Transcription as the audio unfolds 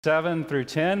7 through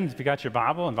 10. If you got your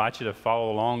Bible, I invite you to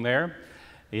follow along there.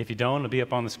 If you don't, it'll be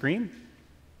up on the screen.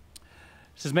 It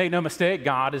says, "Make no mistake,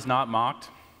 God is not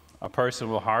mocked. A person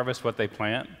will harvest what they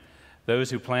plant. Those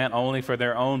who plant only for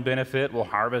their own benefit will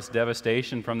harvest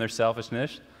devastation from their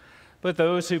selfishness. But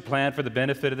those who plant for the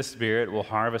benefit of the Spirit will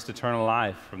harvest eternal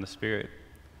life from the Spirit.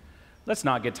 Let's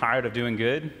not get tired of doing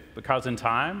good, because in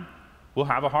time we'll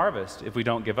have a harvest if we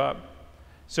don't give up.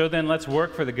 So then let's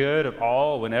work for the good of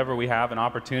all whenever we have an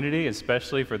opportunity,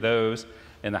 especially for those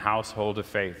in the household of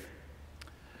faith."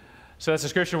 So that's the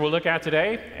scripture we'll look at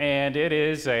today, and it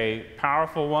is a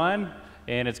powerful one,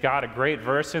 and it's got a great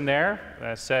verse in there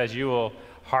that says you will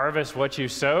harvest what you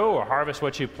sow or harvest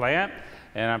what you plant,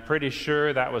 and I'm pretty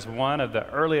sure that was one of the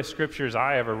earliest scriptures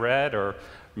I ever read or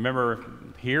remember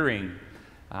hearing.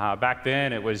 Back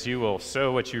then it was you will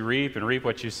sow what you reap and reap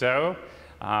what you sow.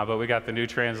 But we got the new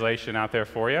translation out there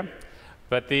for you.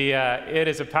 But it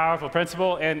is a powerful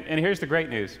principle, and here's the great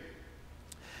news.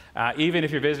 Even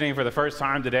if you're visiting for the first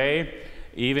time today,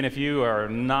 even if you are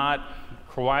not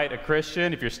quite a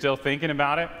Christian, if you're still thinking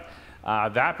about it,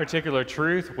 that particular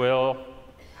truth will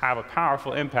have a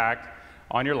powerful impact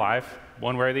on your life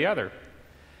one way or the other.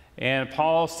 And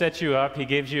Paul sets you up. He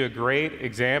gives you a great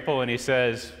example, and he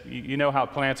says, you know how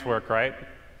plants work, right?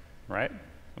 Right?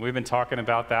 We've been talking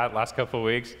about that last couple of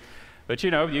weeks. But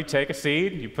you take a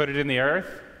seed, you put it in the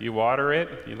earth, you water it,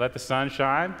 you let the sun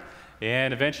shine,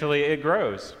 and eventually it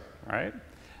grows, right?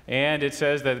 And it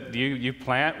says that you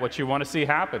plant what you want to see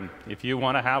happen. If you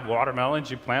want to have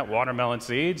watermelons, you plant watermelon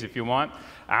seeds. If you want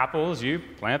apples, you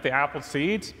plant the apple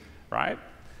seeds, right?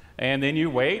 And then you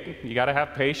wait, you got to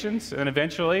have patience, and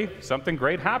eventually something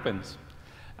great happens.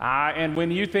 And when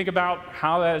you think about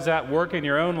how does that work in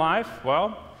your own life,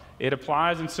 well, it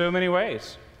applies in so many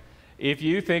ways. If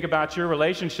you think about your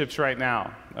relationships right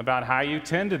now, about how you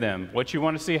tend to them, what you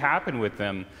want to see happen with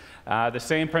them, the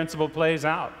same principle plays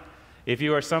out. If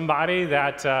you are somebody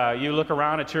that you look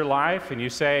around at your life and you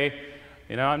say,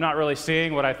 I'm not really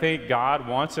seeing what I think God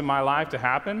wants in my life to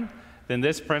happen, then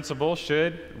this principle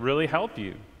should really help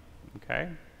you, okay?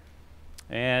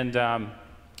 And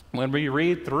when we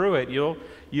read through it,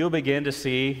 you'll begin to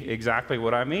see exactly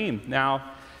what I mean.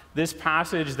 Now, this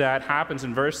passage that happens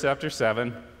in verse chapter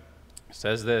 7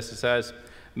 says this. It says,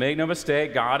 "Make no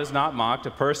mistake, God is not mocked. A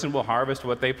person will harvest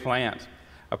what they plant.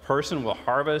 A person will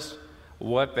harvest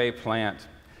what they plant."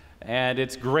 And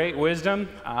it's great wisdom.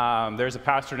 There's a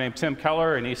pastor named Tim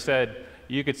Keller, and he said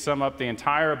you could sum up the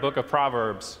entire book of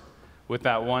Proverbs with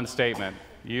that one statement.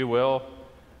 You will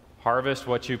harvest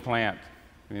what you plant.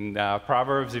 In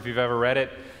Proverbs, if you've ever read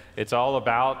it, it's all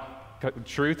about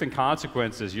truth and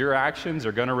consequences. Your actions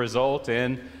are going to result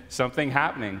in something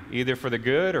happening, either for the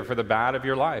good or for the bad of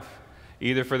your life,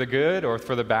 either for the good or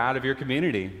for the bad of your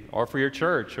community, or for your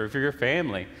church, or for your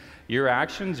family. Your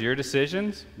actions, your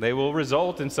decisions, they will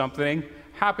result in something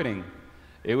happening.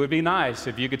 It would be nice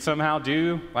if you could somehow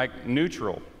do like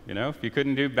neutral, if you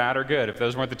couldn't do bad or good, if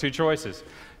those weren't the two choices.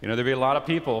 There'd be a lot of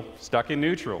people stuck in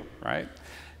neutral, right?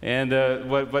 And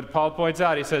what Paul points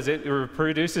out, he says it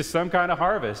produces some kind of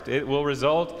harvest. It will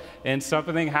result in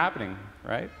something happening,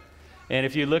 right? And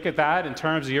if you look at that in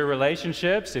terms of your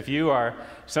relationships, if you are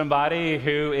somebody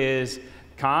who is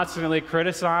constantly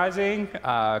criticizing,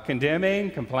 condemning,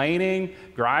 complaining,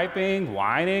 griping,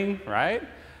 whining, right?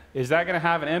 Is that going to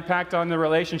have an impact on the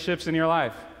relationships in your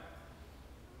life?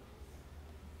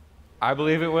 I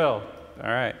believe it will, all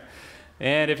right.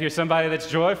 And if you're somebody that's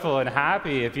joyful and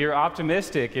happy, if you're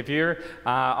optimistic, if you're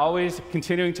always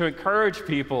continuing to encourage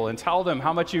people and tell them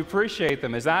how much you appreciate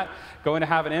them, is that going to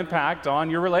have an impact on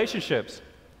your relationships?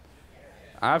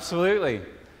 Absolutely.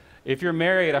 If you're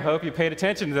married, I hope you paid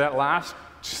attention to that last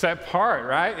part,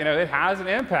 right? It has an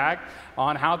impact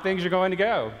on how things are going to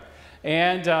go.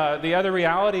 And the other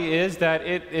reality is that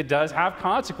it does have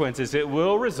consequences. It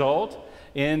will result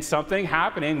in something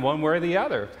happening one way or the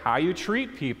other. How you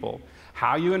treat people,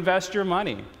 how you invest your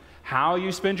money, how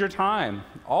you spend your time.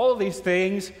 All of these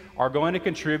things are going to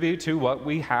contribute to what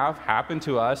we have happen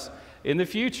to us in the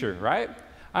future, right?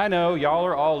 I know y'all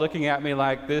are all looking at me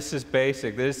like this is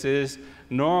basic, this is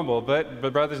normal, but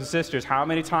brothers and sisters, how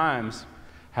many times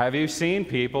have you seen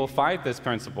people fight this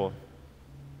principle,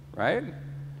 right?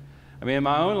 In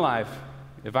my own life,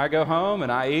 if I go home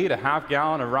and I eat a half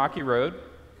gallon of Rocky Road,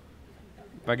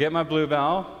 if I get my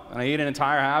Bluebell and I eat an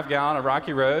entire half gallon of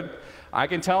Rocky Road, I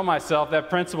can tell myself that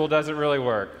principle doesn't really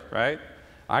work, right?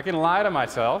 I can lie to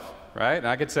myself, right? And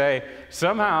I could say,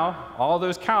 somehow, all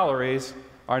those calories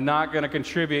are not going to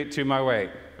contribute to my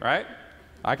weight, right?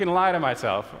 I can lie to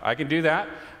myself. I can do that.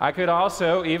 I could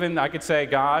also I could say,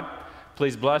 God,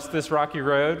 please bless this Rocky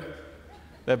Road.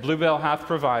 that Bluebell hath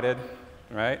provided,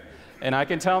 right? And I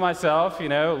can tell myself,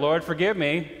 Lord, forgive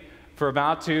me for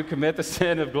about to commit the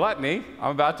sin of gluttony.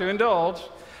 I'm about to indulge.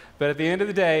 But at the end of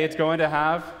the day, it's going to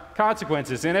have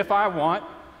consequences. And if I want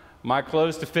my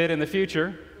clothes to fit in the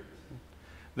future,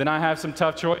 then I have some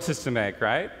tough choices to make,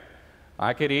 right?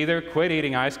 I could either quit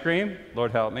eating ice cream,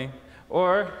 Lord help me,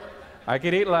 or I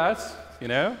could eat less,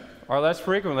 or less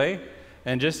frequently,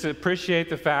 and just appreciate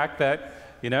the fact that,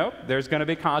 there's going to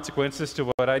be consequences to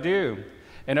what I do.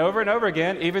 And over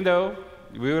again, even though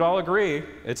we would all agree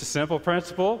it's a simple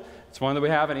principle, it's one that we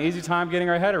have an easy time getting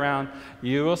our head around,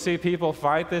 you will see people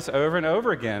fight this over and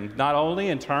over again, not only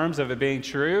in terms of it being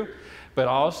true, but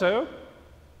also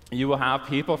you will have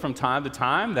people from time to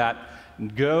time that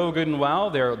go good and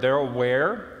well, they're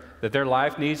aware that their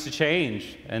life needs to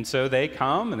change. And so they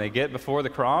come and they get before the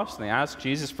cross and they ask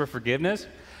Jesus for forgiveness,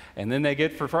 and then they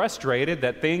get frustrated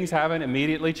that things haven't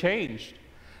immediately changed.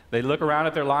 They look around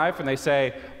at their life and they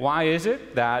say, why is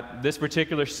it that this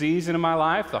particular season of my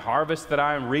life, the harvest that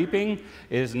I am reaping,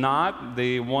 is not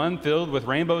the one filled with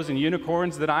rainbows and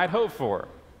unicorns that I'd hoped for,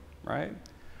 right?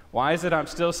 Why is it I'm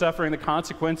still suffering the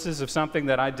consequences of something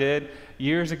that I did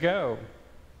years ago?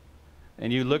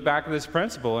 And you look back at this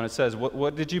principle and it says,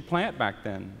 what did you plant back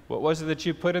then? What was it that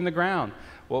you put in the ground?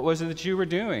 What was it that you were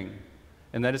doing?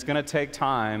 And that it's going to take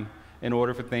time in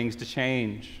order for things to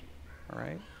change, all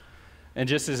right? And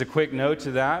just as a quick note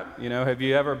to that, have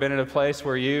you ever been in a place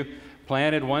where you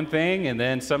planted one thing and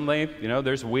then suddenly,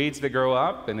 there's weeds that grow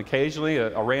up and occasionally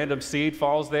a random seed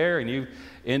falls there and you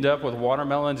end up with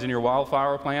watermelons in your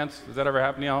wildflower plants? Does that ever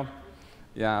happen to y'all?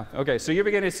 Yeah, okay, so you're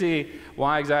beginning to see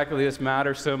why exactly this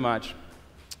matters so much.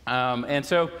 And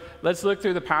so let's look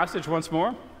through the passage once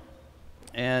more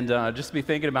and just be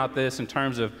thinking about this in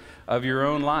terms of your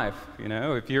own life.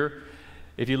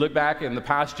 If you look back in the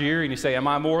past year and you say, am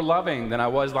I more loving than I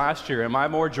was last year? Am I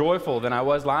more joyful than I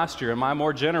was last year? Am I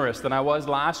more generous than I was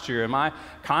last year? Am I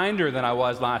kinder than I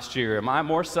was last year? Am I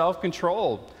more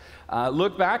self-controlled?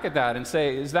 Look back at that and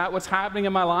say, is that what's happening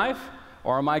in my life?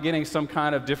 Or am I getting some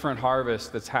kind of different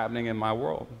harvest that's happening in my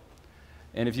world?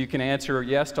 And if you can answer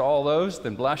yes to all those,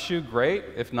 then bless you, great.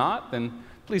 If not, then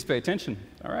please pay attention.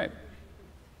 All right.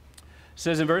 It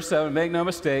says in verse 7, make no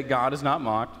mistake, God is not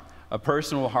mocked. A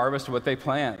person will harvest what they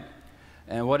plant.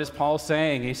 And what is Paul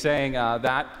saying? He's saying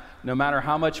that no matter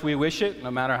how much we wish it,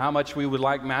 no matter how much we would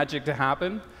like magic to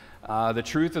happen, the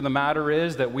truth of the matter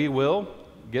is that we will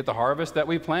get the harvest that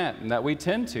we plant and that we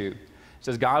tend to. It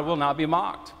says God will not be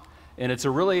mocked. And it's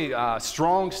a really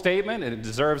strong statement, and it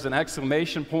deserves an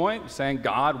exclamation point, saying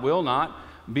God will not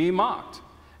be mocked.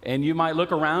 And you might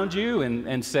look around you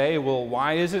and say, well,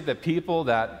 why is it that people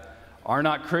that are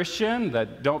not Christian,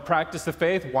 that don't practice the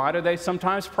faith, why do they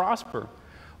sometimes prosper?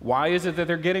 Why is it that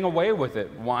they're getting away with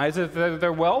it? Why is it that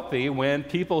they're wealthy when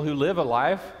people who live a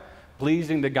life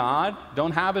pleasing to God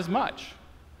don't have as much?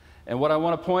 And what I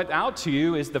want to point out to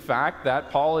you is the fact that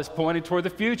Paul is pointing toward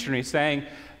the future, and he's saying,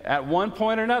 at one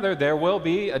point or another, there will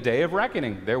be a day of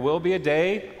reckoning. There will be a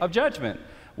day of judgment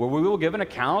where we will give an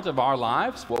account of our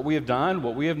lives, what we have done,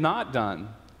 what we have not done.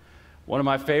 One of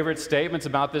my favorite statements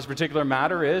about this particular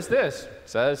matter is this. It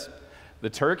says, the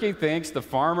turkey thinks the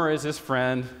farmer is his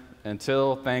friend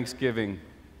until Thanksgiving.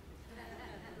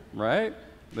 Right?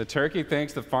 The turkey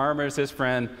thinks the farmer is his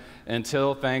friend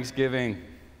until Thanksgiving.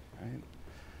 Right?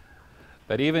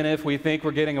 That even if we think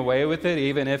we're getting away with it,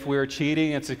 even if we're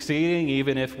cheating and succeeding,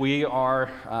 even if we are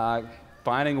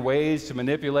finding ways to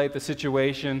manipulate the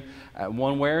situation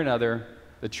one way or another,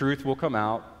 the truth will come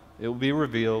out, it will be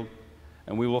revealed,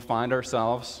 and we will find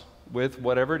ourselves with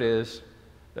whatever it is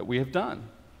that we have done.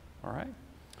 All right?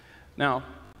 Now,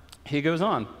 he goes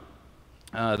on.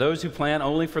 Those who plan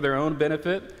only for their own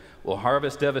benefit will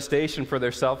harvest devastation for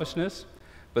their selfishness,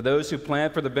 but those who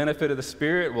plan for the benefit of the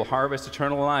Spirit will harvest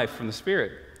eternal life from the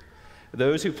Spirit.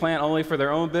 Those who plan only for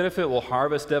their own benefit will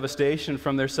harvest devastation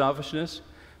from their selfishness,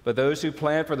 but those who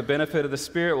plan for the benefit of the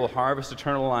Spirit will harvest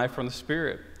eternal life from the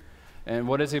Spirit. And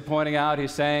what is he pointing out?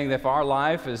 He's saying that if our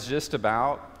life is just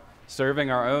about serving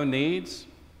our own needs,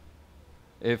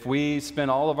 if we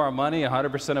spend all of our money,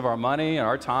 100% of our money, and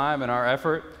our time and our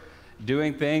effort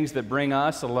doing things that bring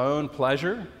us alone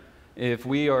pleasure, if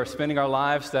we are spending our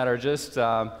lives that are just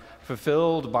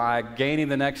fulfilled by gaining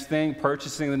the next thing,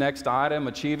 purchasing the next item,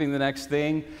 achieving the next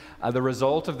thing, the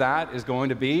result of that is going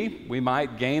to be we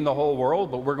might gain the whole world,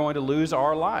 but we're going to lose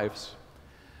our lives.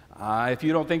 If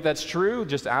you don't think that's true,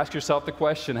 just ask yourself the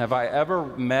question, have I ever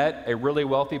met a really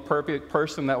wealthy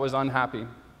person that was unhappy?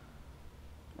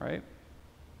 Right?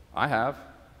 I have.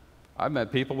 I've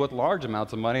met people with large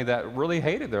amounts of money that really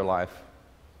hated their life.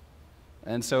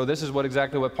 And so this is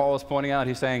exactly what Paul is pointing out.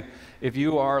 He's saying, if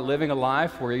you are living a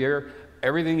life where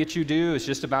everything that you do is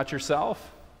just about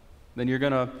yourself, then you're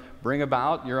going to bring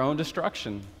about your own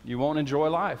destruction. You won't enjoy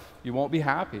life. You won't be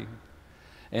happy.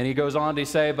 And he goes on to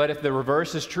say, but if the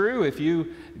reverse is true, if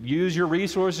you use your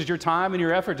resources, your time, and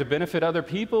your effort to benefit other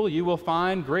people, you will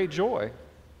find great joy.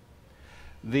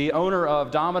 The owner of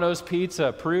Domino's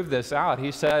Pizza proved this out.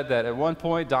 He said that at one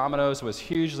point, Domino's was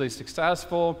hugely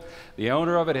successful. The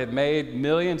owner of it had made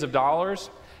millions of dollars,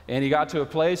 and he got to a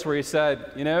place where he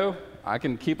said, you know, I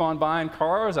can keep on buying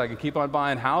cars, I can keep on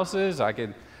buying houses, I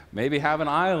could maybe have an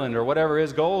island or whatever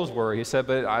his goals were. He said,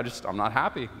 but I'm not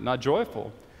happy, not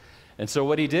joyful. And so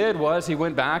what he did was he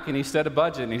went back and he set a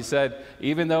budget, and he said,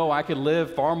 even though I could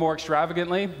live far more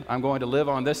extravagantly, I'm going to live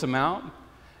on this amount.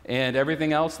 And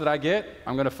everything else that I get,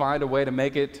 I'm going to find a way to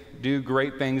make it do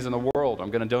great things in the world.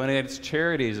 I'm going to donate it to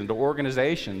charities and to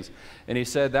organizations. And he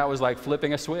said that was like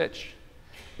flipping a switch.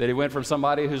 That he went from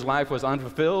somebody whose life was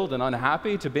unfulfilled and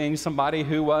unhappy to being somebody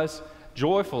who was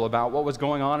joyful about what was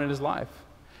going on in his life.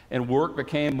 And work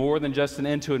became more than just an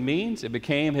end to a means. It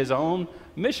became his own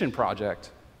mission project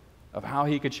of how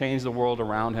he could change the world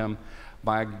around him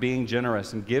by being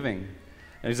generous and giving.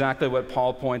 And exactly what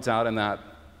Paul points out in that.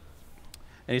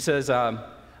 And he says,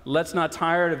 let's not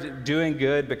tire of doing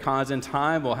good, because in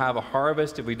time we'll have a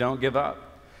harvest if we don't give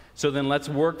up. So then let's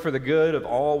work for the good of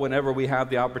all whenever we have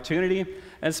the opportunity,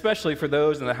 and especially for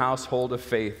those in the household of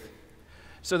faith.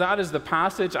 So that is the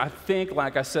passage. I think,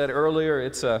 like I said earlier,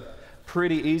 it's a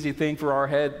pretty easy thing for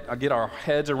get our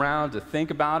heads around to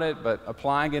think about it, but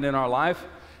applying it in our life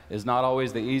is not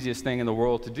always the easiest thing in the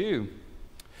world to do.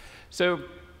 So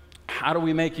how do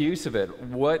we make use of it?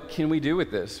 What can we do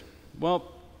with this?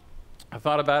 Well, I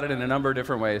thought about it in a number of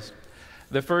different ways.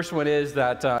 The first one is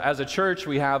that as a church,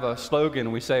 we have a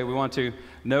slogan. We say we want to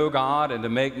know God and to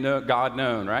make God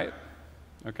known, right?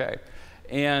 Okay.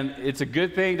 And it's a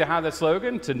good thing to have that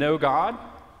slogan, to know God,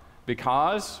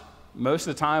 because most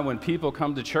of the time when people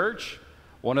come to church,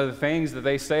 one of the things that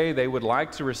they say they would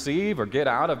like to receive or get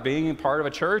out of being part of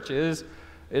a church is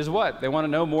what? They want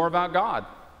to know more about God.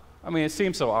 I mean, it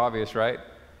seems so obvious, right?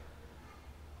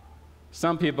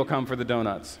 Some people come for the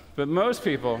donuts, but most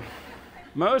people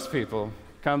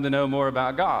come to know more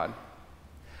about God.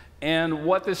 And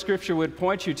what this scripture would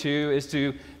point you to is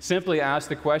to simply ask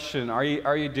the question, are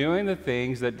you doing the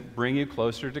things that bring you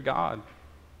closer to God?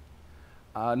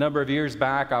 A number of years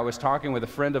back, I was talking with a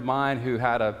friend of mine who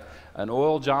had an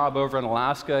oil job over in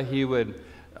Alaska. He would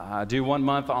do 1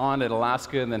 month on at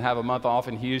Alaska and then have a month off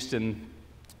in Houston.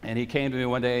 And he came to me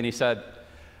one day and he said,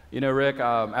 you know, Rick,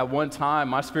 at one time,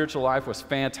 my spiritual life was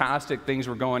fantastic. Things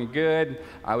were going good.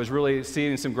 I was really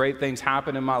seeing some great things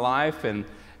happen in my life. And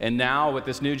now with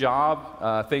this new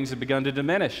job, things have begun to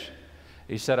diminish.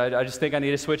 He said, I just think I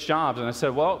need to switch jobs. And I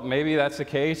said, well, maybe that's the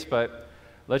case, but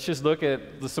let's just look at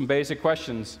some basic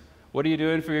questions. What are you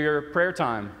doing for your prayer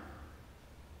time?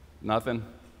 Nothing.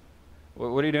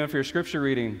 What are you doing for your scripture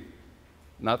reading?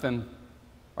 Nothing.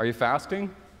 Are you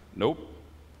fasting? Nope.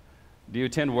 Do you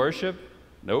attend worship?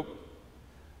 Nope.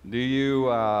 Do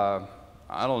you, I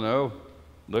don't know,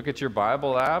 look at your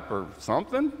Bible app or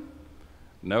something?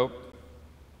 Nope.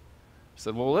 I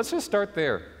said, well, let's just start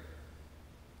there.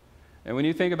 And when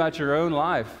you think about your own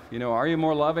life, you know, are you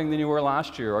more loving than you were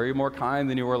last year? Are you more kind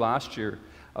than you were last year?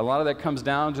 A lot of that comes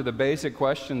down to the basic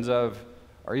questions of,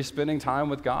 are you spending time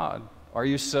with God? Are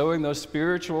you sowing those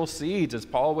spiritual seeds, as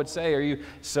Paul would say? Are you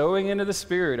sowing into the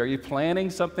Spirit? Are you planting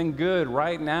something good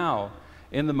right now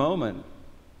in the moment?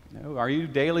 You know, are you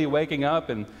daily waking up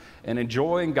and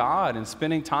enjoying God and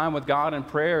spending time with God in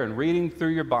prayer and reading through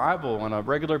your Bible on a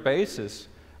regular basis?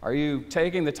 Are you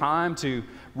taking the time to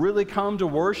really come to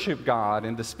worship God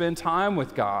and to spend time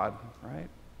with God, right?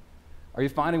 Are you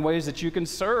finding ways that you can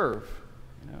serve,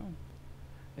 you know?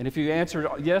 And if you answer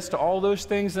yes to all those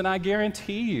things, then I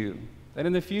guarantee you that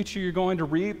in the future you're going to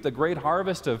reap the great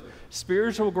harvest of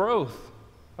spiritual growth,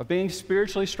 of being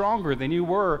spiritually stronger than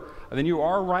you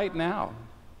are right now.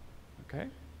 Okay?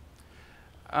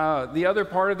 The other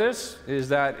part of this is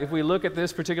that if we look at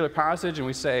this particular passage and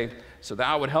we say, so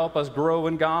that would help us grow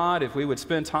in God, if we would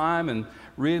spend time and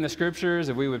reading the scriptures,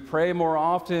 if we would pray more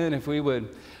often, if we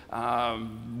would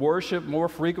worship more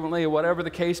frequently, or whatever the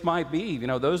case might be, you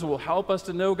know, those will help us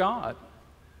to know God.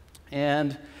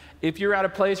 And if you're at a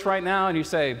place right now and you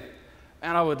say,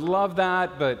 man, I would love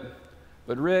that, but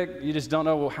Rick, you just don't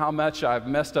know how much I've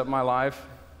messed up my life,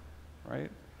 right?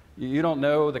 You don't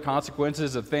know the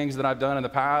consequences of things that I've done in the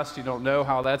past. You don't know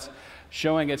how that's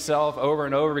showing itself over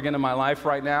and over again in my life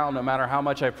right now. No matter how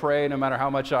much I pray, no matter how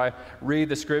much I read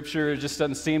the scripture, it just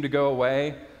doesn't seem to go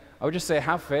away. I would just say,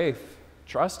 have faith.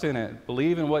 Trust in it.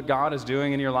 Believe in what God is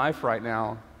doing in your life right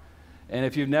now. And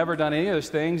if you've never done any of those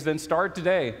things, then start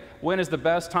today. When is the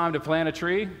best time to plant a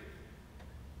tree?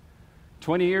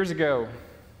 20 years ago.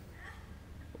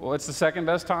 What's the second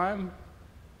best time?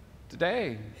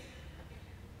 Today.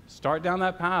 Start down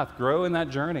that path. Grow in that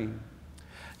journey.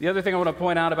 The other thing I want to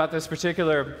point out about this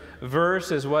particular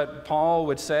verse is what Paul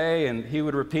would say, and he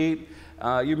would repeat. You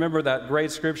remember that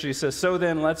great scripture. He says, "So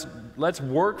then let's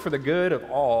work for the good of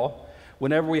all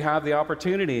whenever we have the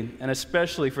opportunity, and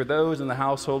especially for those in the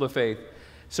household of faith."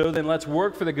 So then let's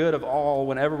work for the good of all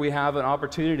whenever we have an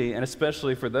opportunity, and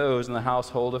especially for those in the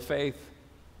household of faith.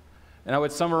 And I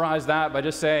would summarize that by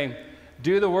just saying,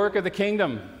 do the work of the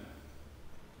kingdom.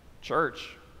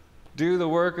 Church, do the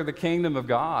work of the kingdom of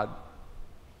God.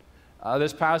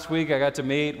 This past week, I got to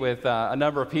meet with a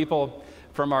number of people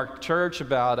from our church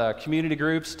about community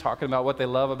groups, talking about what they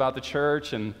love about the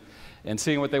church and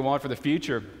seeing what they want for the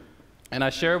future. And I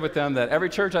shared with them that every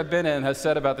church I've been in has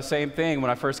said about the same thing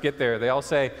when I first get there. They all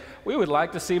say, we would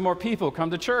like to see more people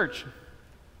come to church.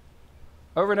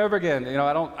 Over and over again.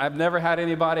 I've never had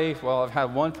anybody, well, I've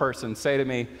had one person say to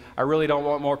me, I really don't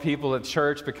want more people at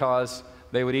church because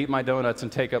they would eat my donuts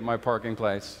and take up my parking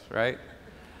place, right?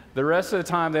 The rest of the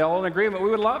time, they all in agreement, we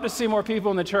would love to see more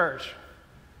people in the church.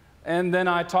 And then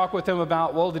I talk with them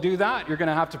about, well, to do that, you're going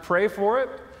to have to pray for it.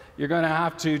 You're going to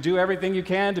have to do everything you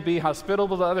can to be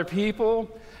hospitable to other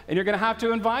people, and you're going to have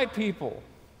to invite people,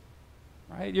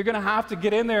 right? You're going to have to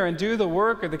get in there and do the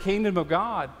work of the kingdom of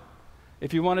God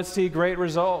if you want to see great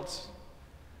results.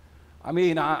 I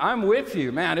mean, I'm with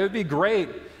you, man. It would be great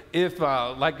if,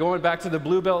 like going back to the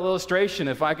Blue Belt illustration,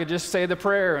 if I could just say the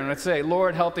prayer and I'd say,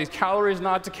 Lord, help these calories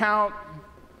not to count.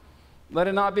 Let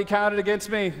it not be counted against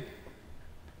me.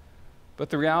 But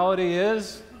the reality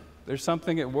is, there's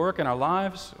something at work in our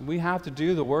lives. We have to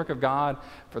do the work of God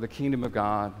for the kingdom of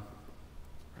God,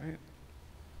 right?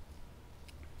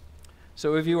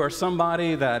 So if you are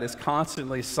somebody that is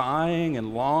constantly sighing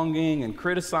and longing and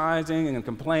criticizing and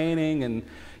complaining, and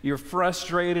you're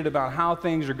frustrated about how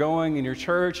things are going in your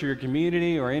church or your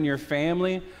community or in your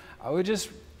family, I would just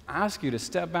ask you to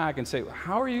step back and say,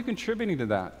 how are you contributing to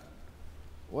that?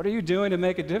 What are you doing to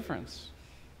make a difference?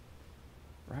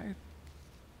 Right?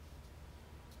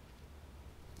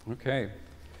 Okay.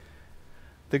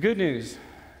 The good news.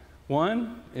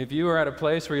 One, if you are at a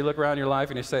place where you look around your life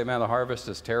and you say, man, the harvest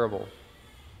is terrible.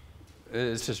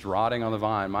 It's just rotting on the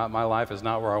vine. My life is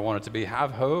not where I want it to be. Have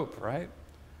hope, right?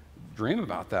 Dream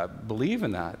about that. Believe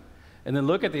in that. And then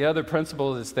look at the other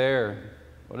principle that's there.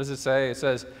 What does it say? It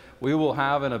says, we will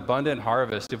have an abundant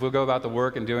harvest if we'll go about the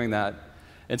work in doing that.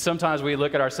 And sometimes we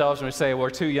look at ourselves and we say,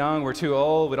 we're too young, we're too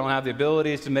old, we don't have the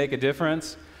abilities to make a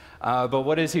difference. But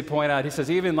what does he point out? He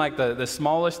says even like the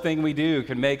smallest thing we do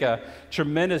can make a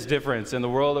tremendous difference in the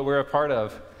world that we're a part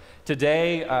of.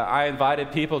 Today, I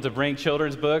invited people to bring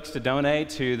children's books to donate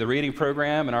to the reading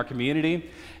program in our community.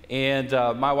 And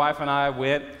my wife and I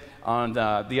went on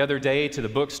the other day to the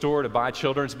bookstore to buy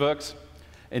children's books.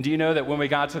 And do you know that when we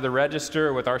got to the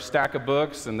register with our stack of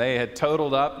books and they had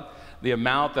totaled up the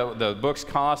amount that the books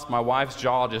cost, my wife's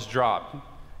jaw just dropped.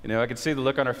 I could see the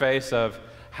look on her face of,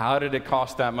 how did it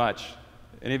cost that much?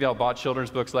 Any of y'all bought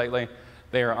children's books lately?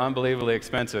 They are unbelievably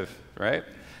expensive, right?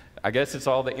 I guess it's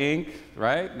all the ink,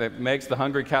 right, that makes the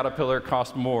Hungry Caterpillar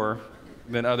cost more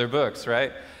than other books,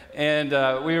 right? And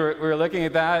we were looking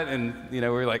at that, and we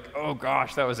were like, oh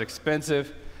gosh, that was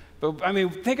expensive. But I mean,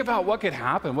 think about what could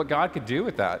happen, what God could do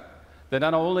with that. That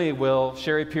not only will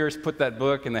Sherry Pierce put that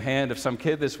book in the hand of some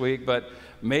kid this week, but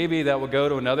maybe that will go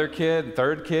to another kid,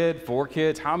 third kid, 4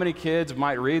 kids. How many kids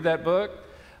might read that book?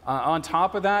 On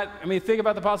top of that, I mean, think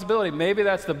about the possibility. Maybe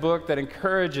that's the book that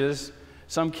encourages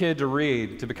some kid to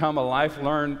read, to become a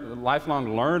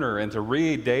lifelong learner and to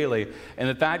read daily, and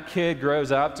that kid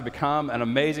grows up to become an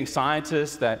amazing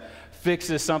scientist that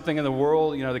fixes something in the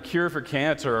world, the cure for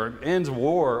cancer, or ends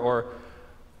war, or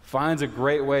finds a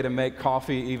great way to make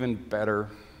coffee even better.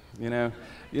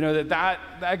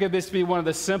 That could just be one of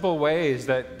the simple ways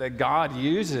that God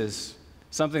uses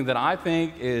something that I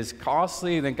think is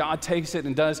costly, then God takes it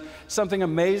and does something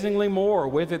amazingly more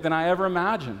with it than I ever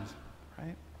imagined,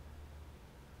 right?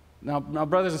 Now,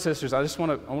 brothers and sisters, I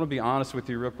want to be honest with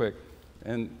you real quick,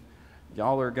 and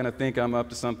y'all are going to think I'm up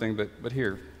to something, but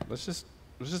here, let's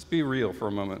just be real for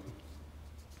a moment,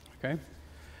 okay?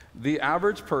 The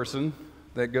average person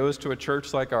that goes to a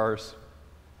church like ours,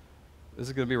 this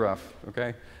is going to be rough,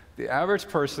 okay? The average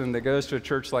person that goes to a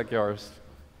church like ours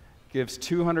gives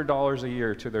 $200 a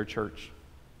year to their church.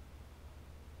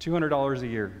 $200 a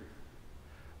year.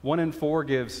 1 in 4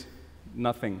 gives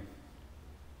nothing.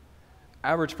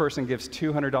 Average person gives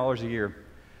 $200 a year.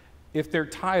 If they're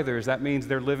tithers, that means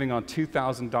they're living on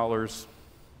 $2,000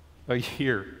 a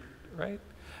year, right?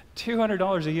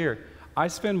 $200 a year. I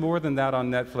spend more than that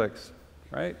on Netflix,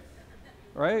 right?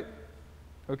 Right?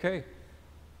 Okay.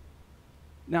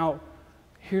 Now,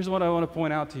 here's what I want to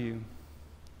point out to you.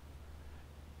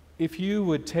 If you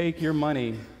would take your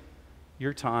money,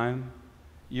 your time,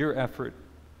 your effort,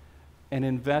 and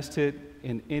invest it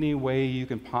in any way you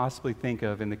can possibly think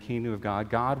of in the kingdom of God,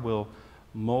 God will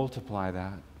multiply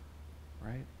that,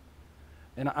 right?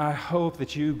 And I hope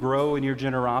that you grow in your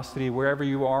generosity wherever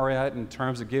you are at in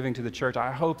terms of giving to the church.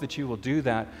 I hope that you will do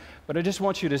that. But I just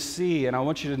want you to see, and I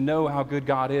want you to know how good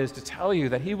God is, to tell you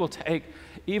that He will take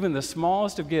even the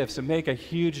smallest of gifts and make a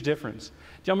huge difference.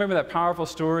 Do y'all remember that powerful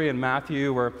story in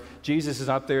Matthew where Jesus is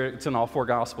up there? It's in all four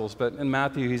Gospels, but in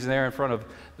Matthew, He's there in front of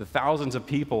the thousands of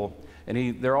people,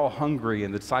 and they're all hungry,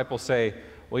 and the disciples say,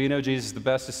 well, you know, Jesus, the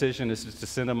best decision is just to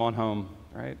send them on home,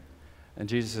 right? And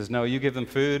Jesus says, no, you give them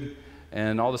food.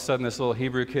 And all of a sudden, this little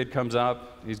Hebrew kid comes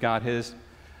up. He's got his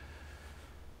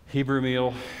Hebrew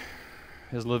meal,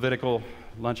 his Levitical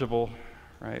Lunchable,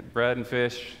 right? Bread and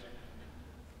fish.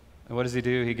 And what does he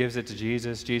do? He gives it to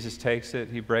Jesus. Jesus takes it,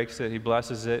 he breaks it, he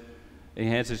blesses it, and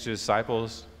he hands it to his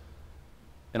disciples.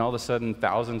 And all of a sudden,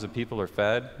 thousands of people are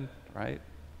fed, right?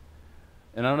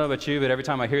 And I don't know about you, but every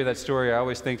time I hear that story, I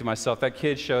always think to myself, that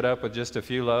kid showed up with just a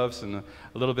few loaves and a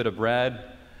little bit of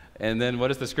bread. And then what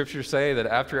does the scripture say? That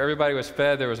after everybody was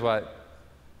fed, there was what?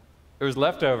 There was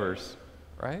leftovers,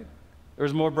 right? There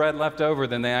was more bread left over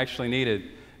than they actually needed.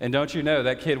 And don't you know,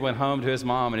 that kid went home to his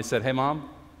mom and he said, hey, Mom,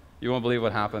 you won't believe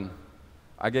what happened.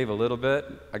 I gave a little bit,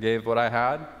 I gave what I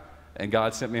had, and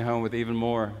God sent me home with even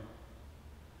more.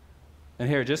 And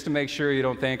here, just to make sure you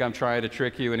don't think I'm trying to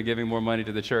trick you into giving more money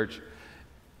to the church,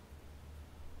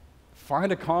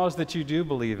 find a cause that you do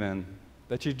believe in,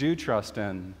 that you do trust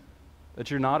in, that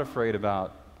you're not afraid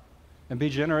about, and be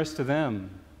generous to them.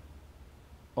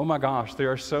 Oh my gosh,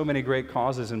 there are so many great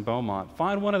causes in Beaumont.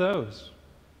 Find one of those.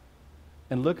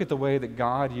 And look at the way that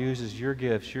God uses your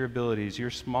gifts, your abilities, your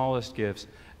smallest gifts,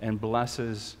 and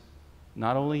blesses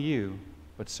not only you,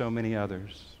 but so many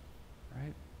others,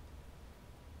 right?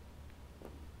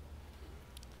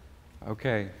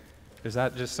 Okay, is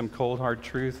that just some cold, hard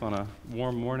truth on a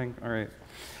warm morning? All right.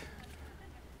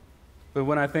 But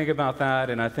when I think about that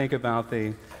and I think about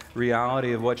the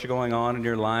reality of what's going on in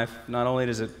your life, not only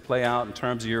does it play out in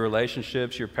terms of your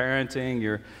relationships, your parenting,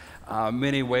 your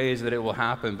many ways that it will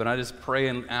happen, but I just pray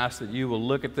and ask that you will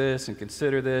look at this and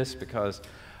consider this because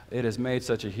it has made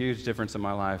such a huge difference in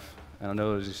my life, and I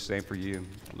know it is the same for you.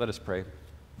 Let us pray.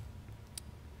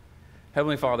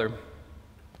 Heavenly Father,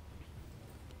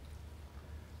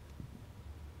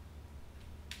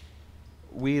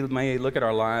 we may look at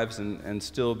our lives and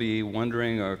still be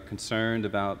wondering or concerned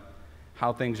about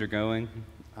how things are going.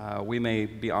 We may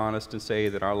be honest and say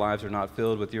that our lives are not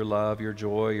filled with your love, your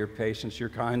joy, your patience, your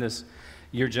kindness,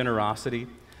 your generosity.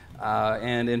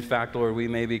 And in fact, Lord, we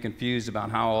may be confused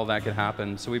about how all that could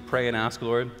happen. So we pray and ask,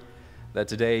 Lord, that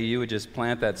today you would just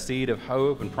plant that seed of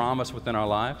hope and promise within our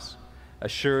lives.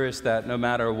 Assure us that no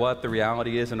matter what the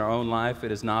reality is in our own life,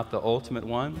 it is not the ultimate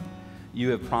one.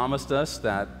 You have promised us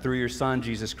that through your Son,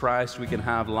 Jesus Christ, we can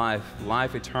have life,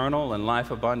 life eternal and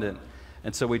life abundant.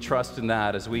 And so we trust in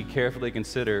that as we carefully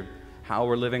consider how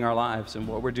we're living our lives and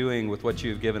what we're doing with what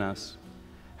you've given us.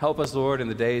 Help us, Lord, in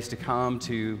the days to come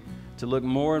to look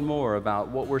more and more about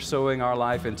what we're sowing our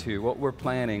life into, what we're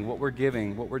planning, what we're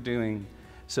giving, what we're doing,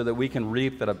 so that we can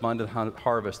reap that abundant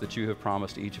harvest that you have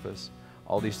promised each of us.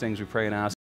 All these things we pray and ask.